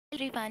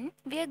everyone.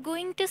 We are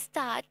going to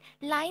start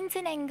Lines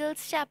and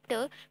Angles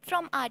chapter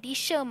from R.D.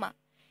 Sharma.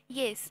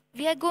 Yes,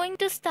 we are going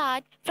to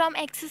start from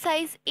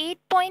exercise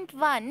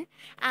 8.1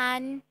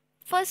 and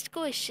first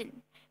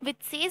question, which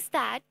says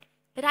that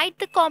write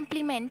the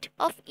complement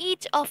of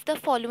each of the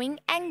following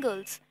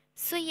angles.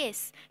 So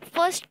yes,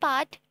 first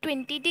part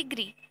 20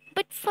 degree.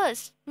 But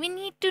first we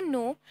need to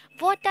know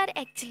what are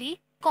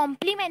actually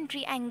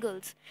complementary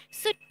angles.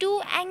 So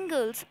two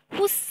angles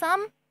whose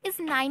sum is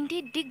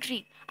 90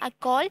 degree are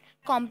called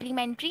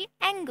complementary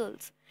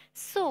angles.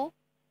 So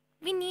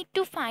we need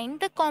to find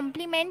the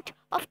complement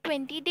of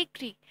 20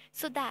 degree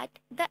so that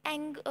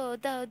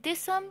this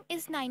sum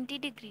is 90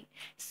 degree.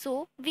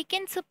 So we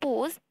can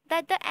suppose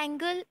that the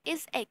angle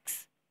is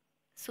x.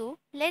 So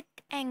let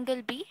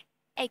angle be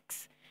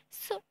x.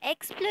 So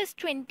x plus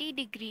 20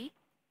 degree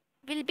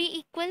will be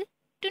equal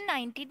to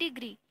 90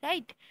 degree,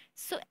 right?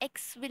 So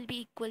x will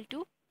be equal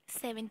to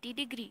 70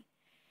 degree.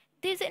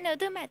 There's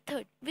another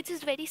method which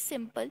is very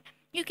simple.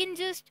 You can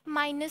just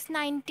minus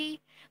 20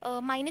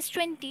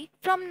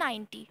 from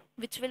 90,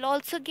 which will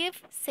also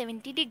give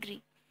 70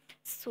 degree.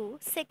 So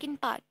second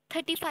part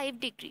 35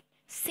 degree.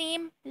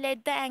 Same,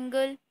 let the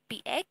angle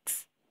be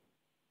x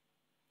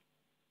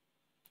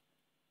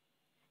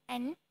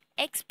and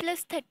x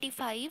plus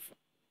 35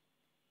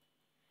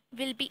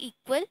 will be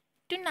equal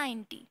to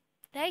 90,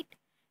 right?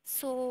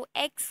 So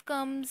x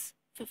comes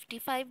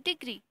 55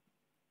 degree.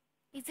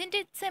 Isn't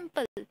it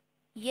simple?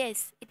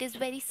 Yes, it is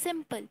very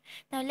simple.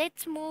 Now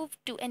let's move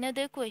to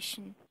another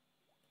question.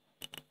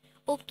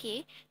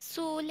 Okay,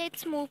 so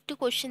let's move to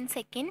question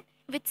second,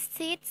 which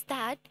states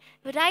that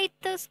write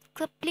the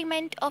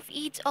supplement of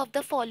each of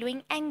the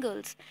following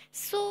angles.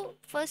 So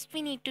first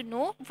we need to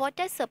know what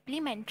are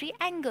supplementary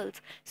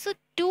angles. So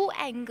two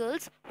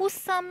angles whose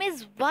sum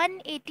is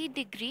 180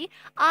 degree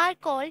are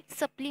called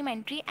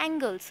supplementary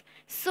angles.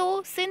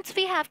 So since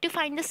we have to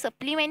find the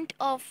supplement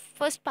of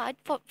first part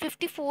for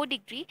 54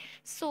 degree,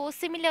 so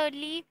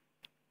similarly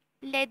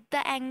let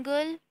the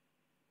angle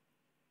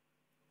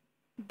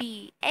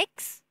be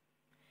x,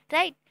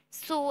 right?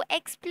 So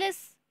x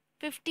plus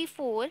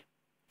 54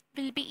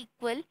 will be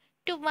equal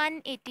to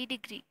 180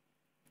 degree.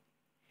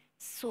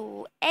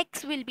 So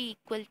x will be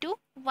equal to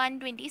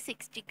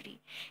 126 degree.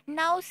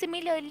 Now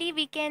similarly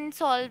we can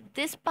solve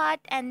this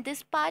part and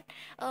this part.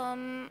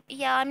 I'm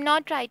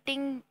not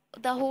writing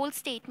the whole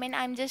statement,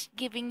 I'm just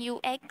giving you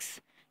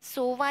x.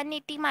 So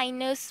 180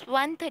 minus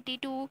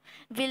 132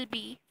 will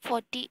be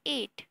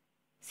 48.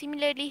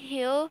 Similarly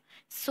here,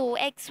 so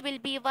x will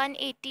be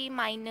 180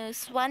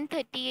 minus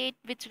 138,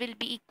 which will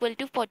be equal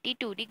to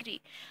 42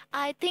 degree.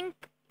 I think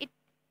it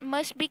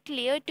must be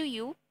clear to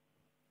you.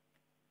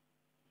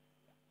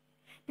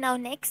 Now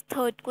next,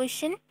 third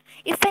question.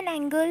 If an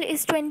angle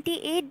is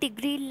 28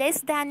 degree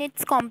less than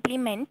its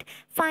complement,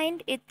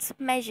 find its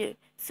measure.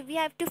 So we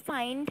have to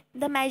find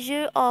the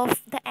measure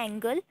of the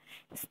angle.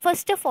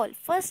 First of all,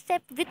 first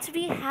step which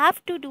we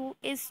have to do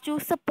is to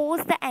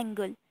suppose the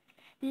angle.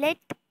 Let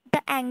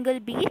the angle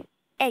be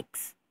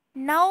x.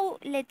 Now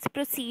let's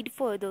proceed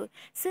further.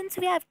 Since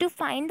we have to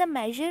find the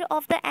measure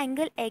of the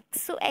angle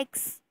x, so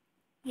x,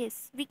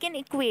 yes, we can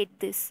equate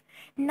this.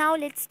 Now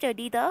let's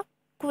study the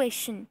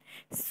question.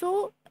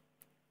 So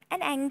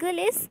an angle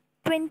is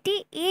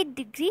 28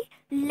 degree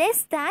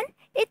less than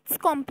its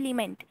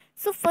complement.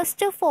 So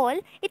first of all,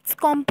 its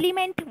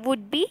complement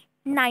would be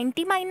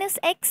 90 minus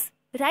x,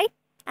 right?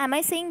 Am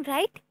I saying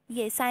right?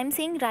 Yes, I am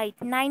saying right.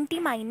 90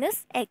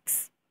 minus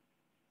x.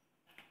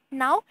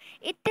 Now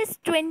it is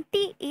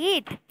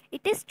 28.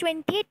 It is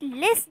 28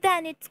 less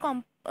than its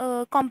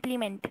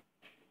complement.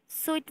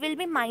 So it will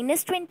be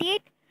minus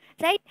 28,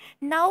 right?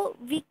 Now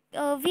we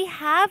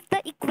have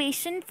the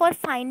equation for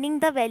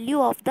finding the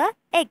value of the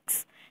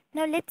x.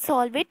 Now let's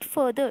solve it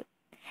further.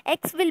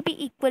 X will be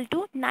equal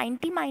to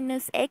 90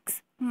 minus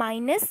x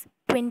minus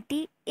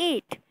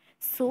 28.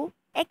 So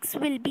x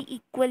will be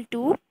equal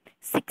to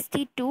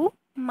 62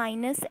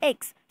 minus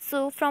x.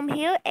 So from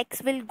here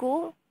x will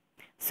go.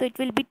 So it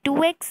will be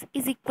 2x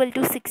is equal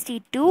to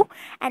 62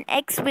 and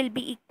x will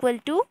be equal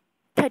to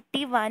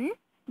 31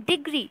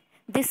 degree.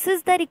 This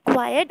is the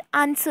required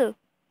answer.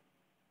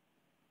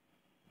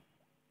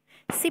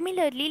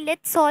 Similarly,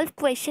 let's solve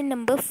question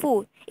number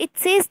 4. It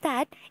says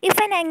that if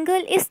an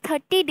angle is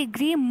 30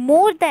 degree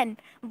more than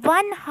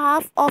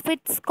 1/2 of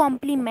its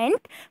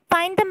complement,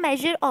 find the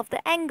measure of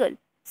the angle.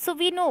 So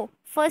we know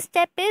first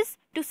step is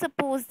to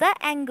suppose the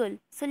angle.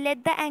 So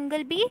let the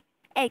angle be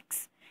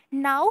x.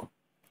 Now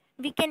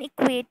we can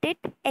equate it.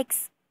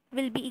 X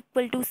will be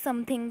equal to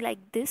something like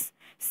this.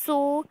 So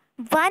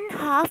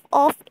 1/2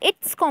 of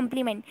its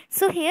complement.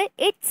 So here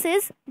its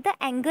is the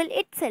angle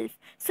itself.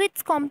 So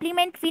its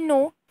complement we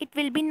know it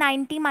will be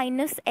 90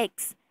 minus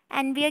x.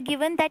 And we are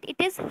given that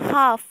it is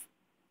half,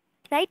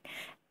 right?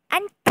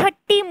 And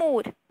 30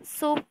 more.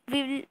 So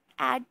we will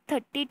add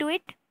 30 to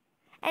it.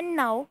 And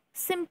now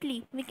simply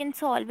we can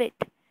solve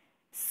it.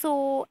 So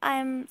I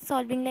am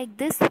solving like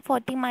this.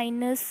 40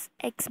 minus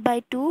x by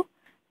 2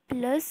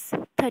 plus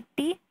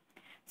 30.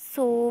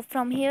 So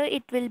from here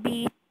it will be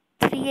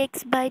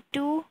 3x by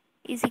 2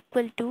 is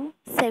equal to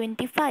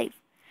 75.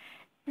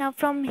 Now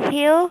from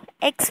here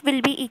x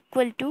will be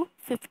equal to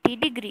 50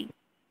 degree.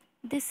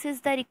 This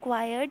is the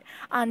required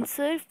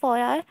answer for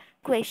our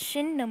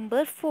question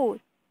number 4.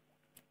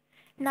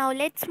 Now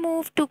let's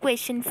move to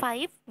question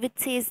 5, which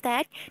says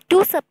that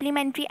two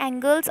supplementary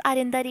angles are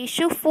in the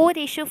ratio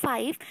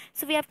 4:5.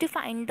 So we have to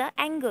find the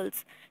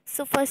angles.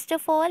 So first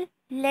of all,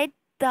 let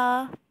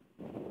the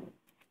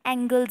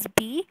angles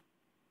be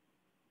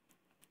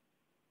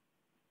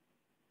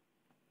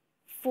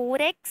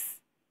 4x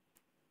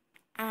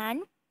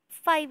and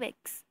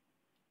 5x.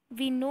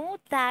 We know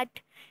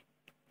that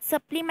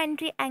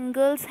supplementary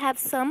angles have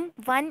sum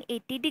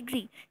 180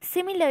 degree.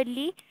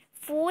 Similarly,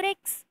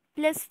 4x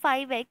plus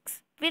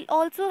 5x will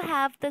also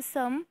have the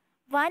sum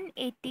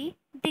 180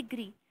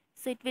 degree.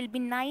 So it will be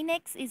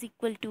 9x is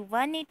equal to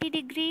 180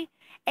 degree,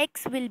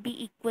 x will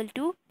be equal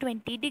to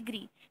 20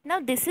 degree. Now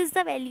this is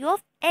the value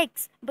of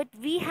x, but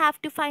we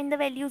have to find the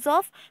values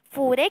of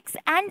 4x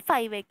and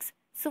 5x.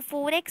 So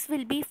 4x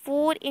will be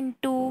 4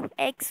 into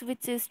x,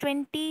 which is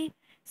 20,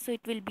 so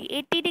it will be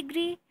 80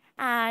 degree,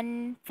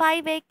 and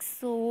 5x,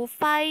 so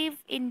 5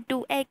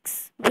 into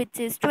x, which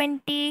is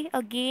 20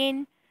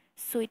 again,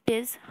 so it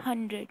is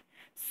 100.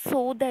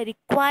 So the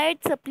required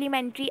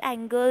supplementary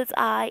angles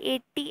are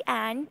 80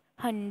 and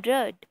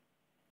 100.